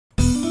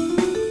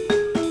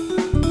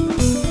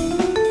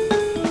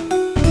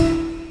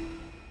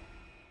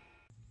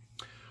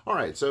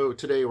right, so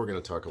today we're going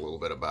to talk a little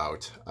bit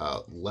about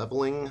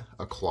leveling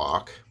a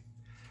clock,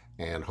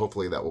 and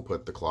hopefully that will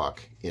put the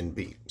clock in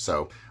beat.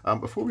 So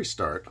before we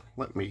start,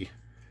 let me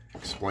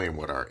explain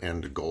what our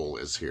end goal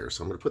is here.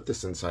 So I'm going to put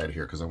this inside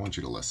here because I want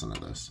you to listen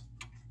to this.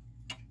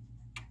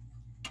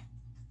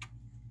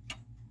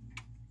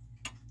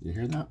 You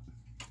hear that?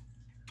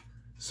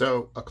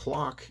 So a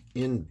clock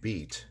in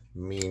beat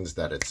means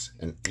that it's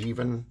an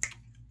even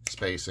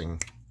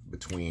spacing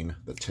between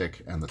the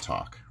tick and the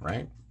tock,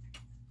 right?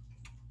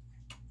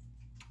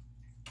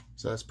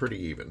 So that's pretty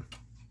even.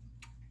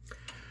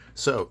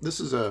 So this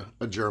is a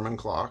German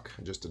clock,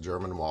 just a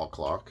German wall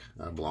clock,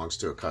 belongs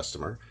to a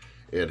customer.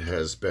 It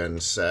has been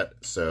set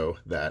so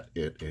that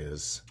it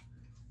is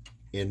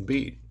in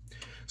beat.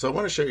 So I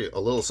want to show you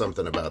a little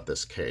something about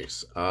this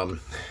case.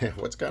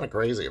 What's kind of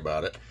crazy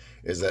about it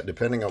is that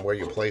depending on where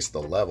you place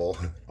the level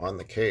on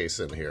the case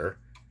in here,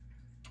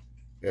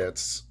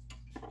 it's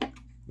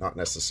not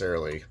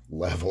necessarily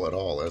level at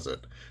all, is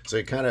it? So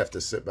you kind of have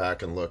to sit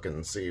back and look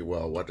and see,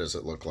 well, what does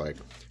it look like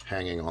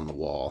hanging on the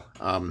wall?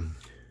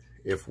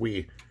 If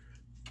we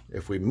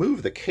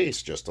move the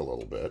case just a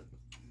little bit,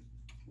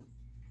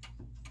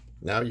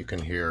 now you can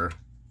hear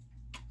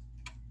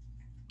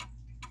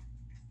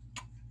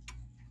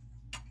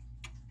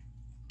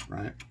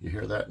right? You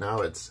hear that? Now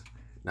it's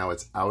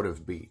out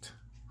of beat,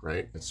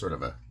 right? It's sort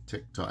of a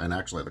tick-tock, and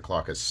actually the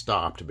clock has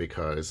stopped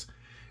because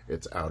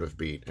it's out of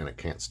beat and it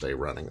can't stay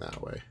running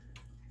that way.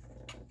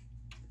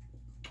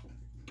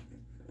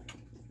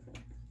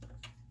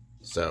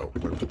 So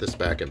I'm going to put this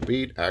back in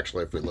beat.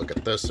 Actually, if we look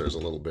at this, there's a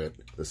little bit,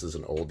 this is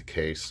an old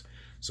case,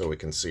 so we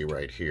can see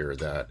right here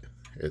that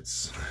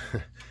it's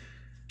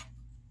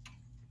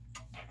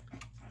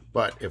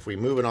but if we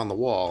move it on the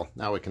wall,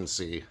 now we can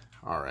see,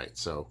 all right,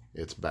 so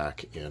it's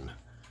back in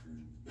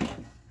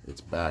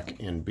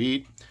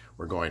beat.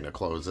 We're going to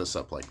close this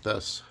up like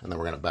this, and then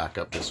we're going to back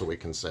up just so we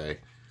can say,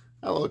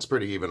 oh, it looks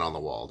pretty even on the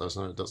wall,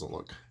 doesn't it? It doesn't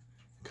look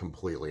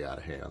completely out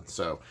of hand.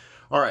 So,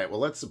 all right, well,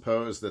 let's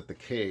suppose that the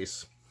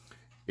case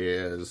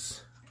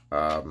is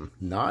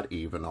not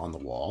even on the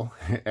wall,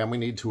 and we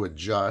need to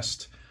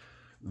adjust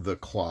the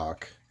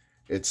clock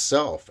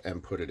itself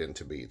and put it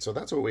into beat. So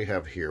that's what we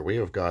have here. We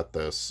have got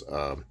this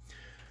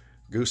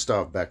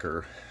Gustav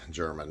Becker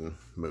German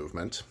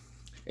movement,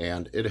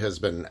 and it has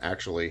been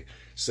actually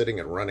sitting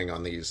and running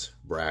on these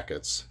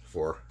brackets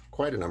for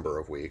quite a number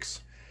of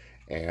weeks,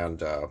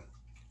 and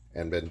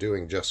been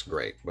doing just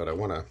great. But I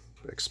want to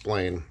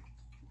explain,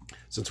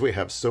 since we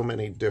have so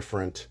many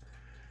different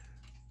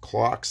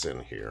clocks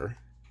in here,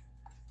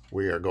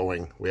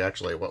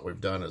 what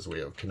we've done is we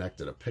have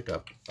connected a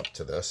pickup up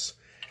to this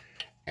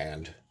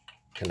and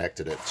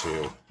connected it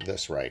to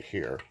this right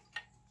here.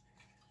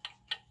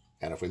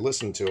 And if we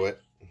listen to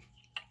it,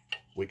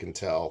 we can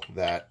tell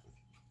that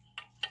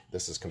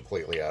this is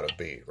completely out of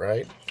beat,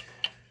 right?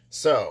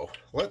 So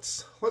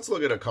let's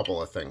look at a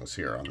couple of things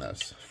here on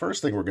this.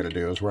 First thing we're going to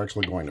do is we're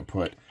actually going to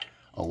put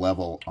a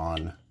level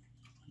on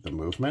the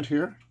movement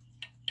here.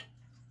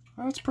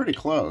 That's pretty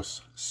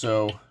close.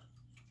 So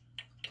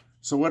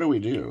what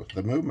do?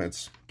 The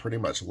movement's pretty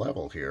much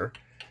level here,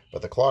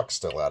 but the clock's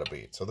still out of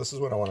beat. So this is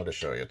what I wanted to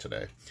show you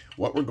today.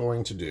 What we're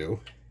going to do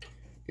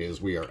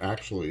is we are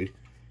actually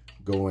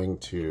going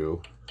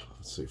to,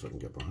 let's see if I can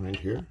get behind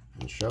here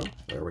and show.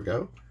 There we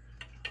go.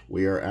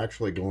 We are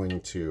actually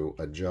going to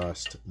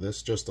adjust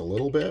this just a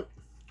little bit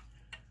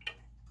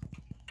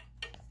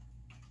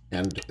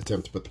and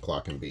attempt to put the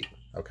clock in beat,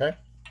 okay?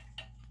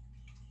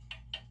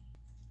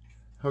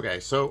 Okay,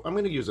 so I'm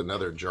going to use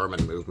another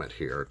German movement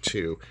here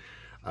to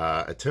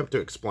attempt to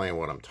explain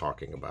what I'm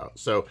talking about.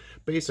 So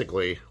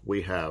basically,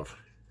 we have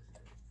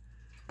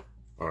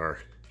our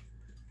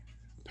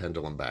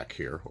pendulum back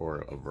here,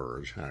 or a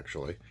verge,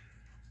 actually.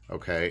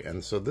 Okay,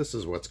 and so this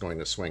is what's going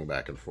to swing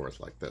back and forth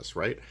like this,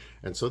 right?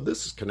 And so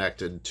this is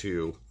connected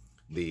to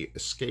the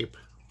escape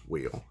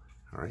wheel.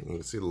 All right, you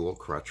can see the little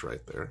crutch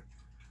right there.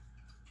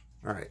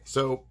 All right,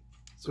 so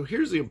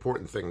here's the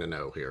important thing to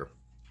know here.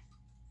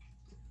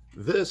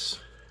 This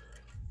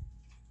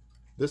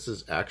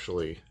is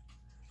actually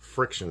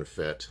friction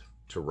fit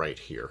to right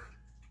here.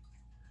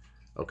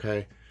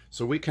 Okay,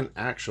 so we can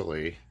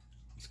actually,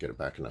 let's get it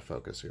back into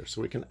focus here.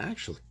 So we can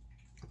actually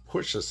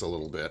push this a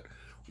little bit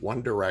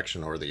one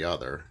direction or the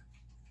other,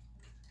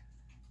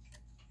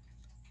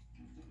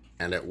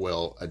 and it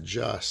will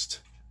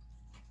adjust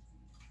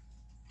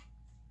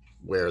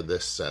where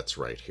this sets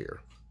right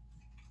here.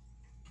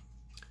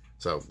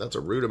 So that's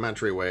a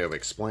rudimentary way of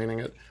explaining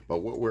it, but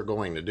what we're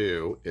going to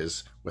do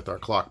is, with our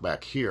clock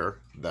back here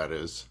that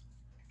is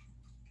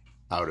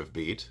out of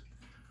beat,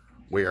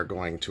 we are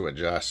going to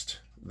adjust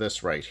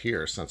this right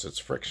here since it's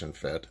friction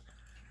fit,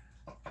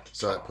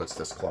 so that puts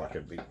this clock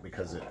in beat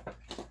because it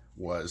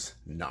was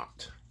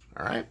not.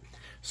 All right,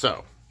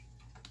 so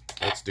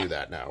let's do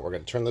that now. We're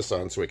going to turn this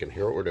on so we can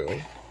hear what we're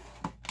doing.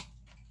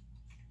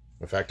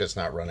 In fact, it's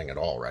not running at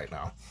all right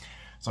now.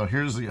 So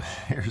here's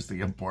the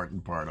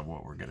important part of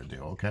what we're going to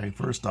do, okay?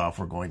 First off,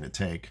 we're going to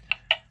take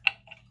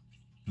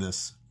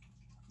this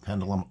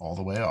pendulum all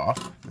the way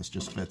off. This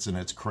just fits in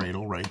its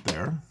cradle right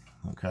there,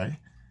 okay?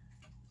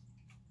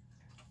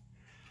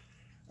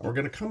 We're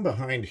going to come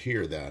behind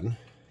here then,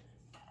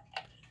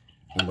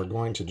 and we're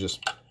going to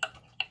just,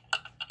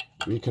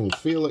 we can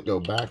feel it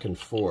go back and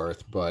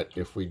forth, but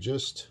if we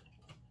just,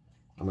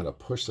 I'm going to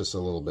push this a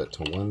little bit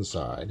to one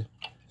side.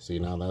 See,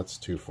 now that's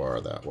too far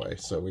that way,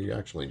 so we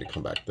actually need to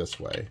come back this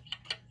way.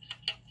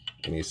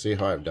 And you see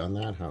how I've done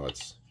that? How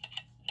it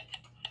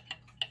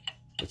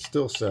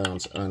still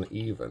sounds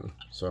uneven,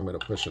 so I'm going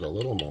to push it a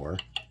little more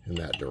in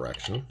that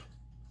direction.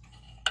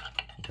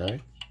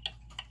 Okay?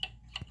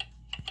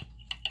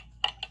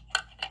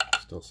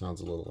 Still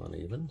sounds a little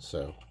uneven,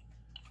 so.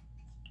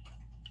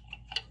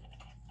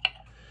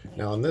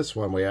 Now on this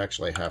one, we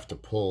actually have to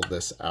pull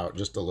this out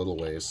just a little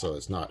ways so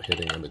it's not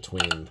hitting in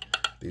between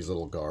these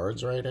little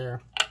guards right here.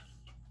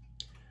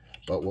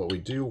 But what we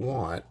do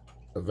want,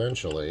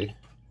 eventually,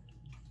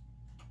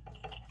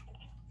 I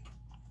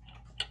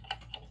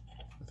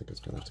think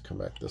it's going to have to come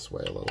back this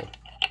way a little.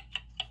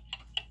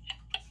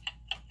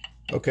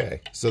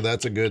 Okay, so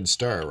that's a good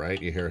start,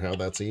 right? You hear how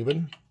that's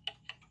even?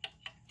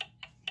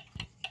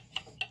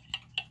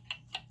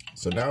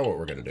 So now what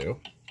we're going to do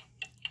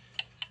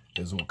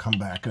is we'll come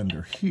back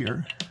under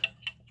here.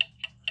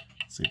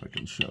 Let's see if I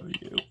can show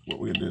you. What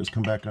we're going to do is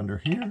come back under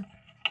here, and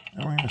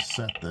we're going to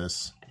set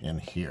this in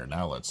here.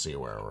 Now let's see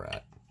where we're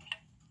at.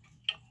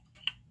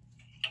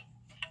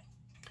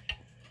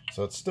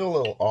 So it's still a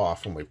little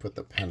off when we put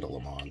the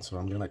pendulum on, so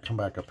I'm going to come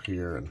back up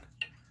here and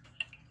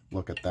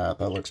look at that.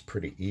 That looks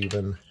pretty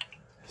even.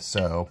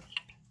 So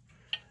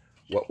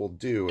what we'll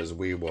do is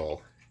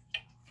we'll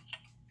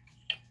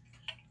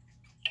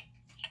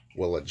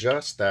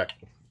adjust that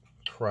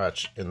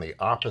crutch in the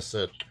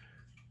opposite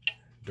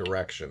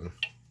direction.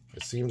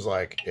 It seems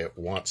like it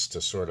wants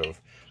to sort of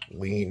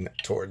lean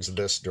towards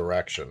this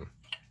direction.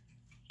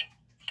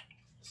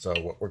 So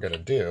what we're going to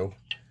do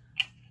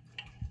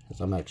is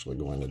I'm actually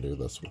going to do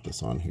this with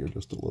this on here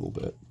just a little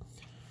bit.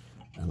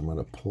 And I'm going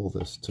to pull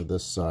this to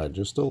this side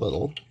just a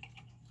little.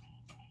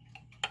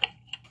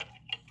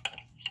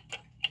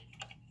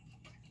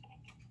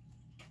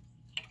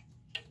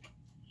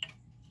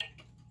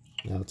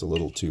 Now it's a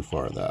little too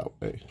far that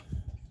way.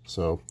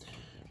 So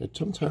it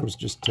sometimes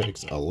just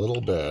takes a little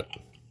bit.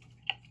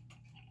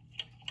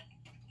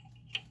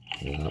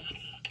 Yep.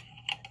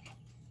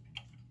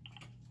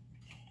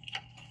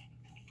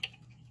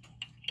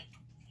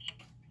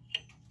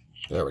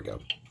 There we go.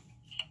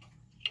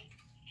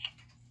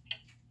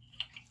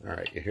 All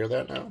right, you hear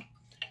that now?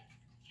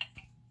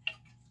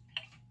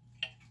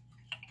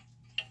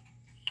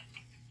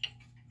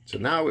 So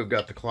now we've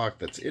got the clock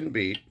that's in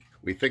beat.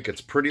 We think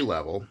it's pretty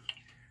level.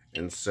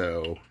 And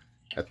so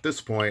at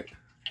this point,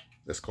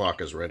 this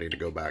clock is ready to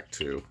go back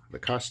to the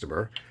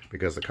customer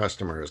because the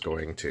customer is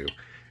going to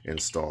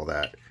install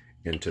that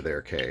into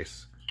their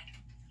case.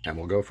 And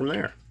we'll go from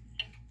there.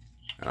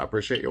 And I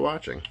appreciate you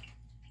watching.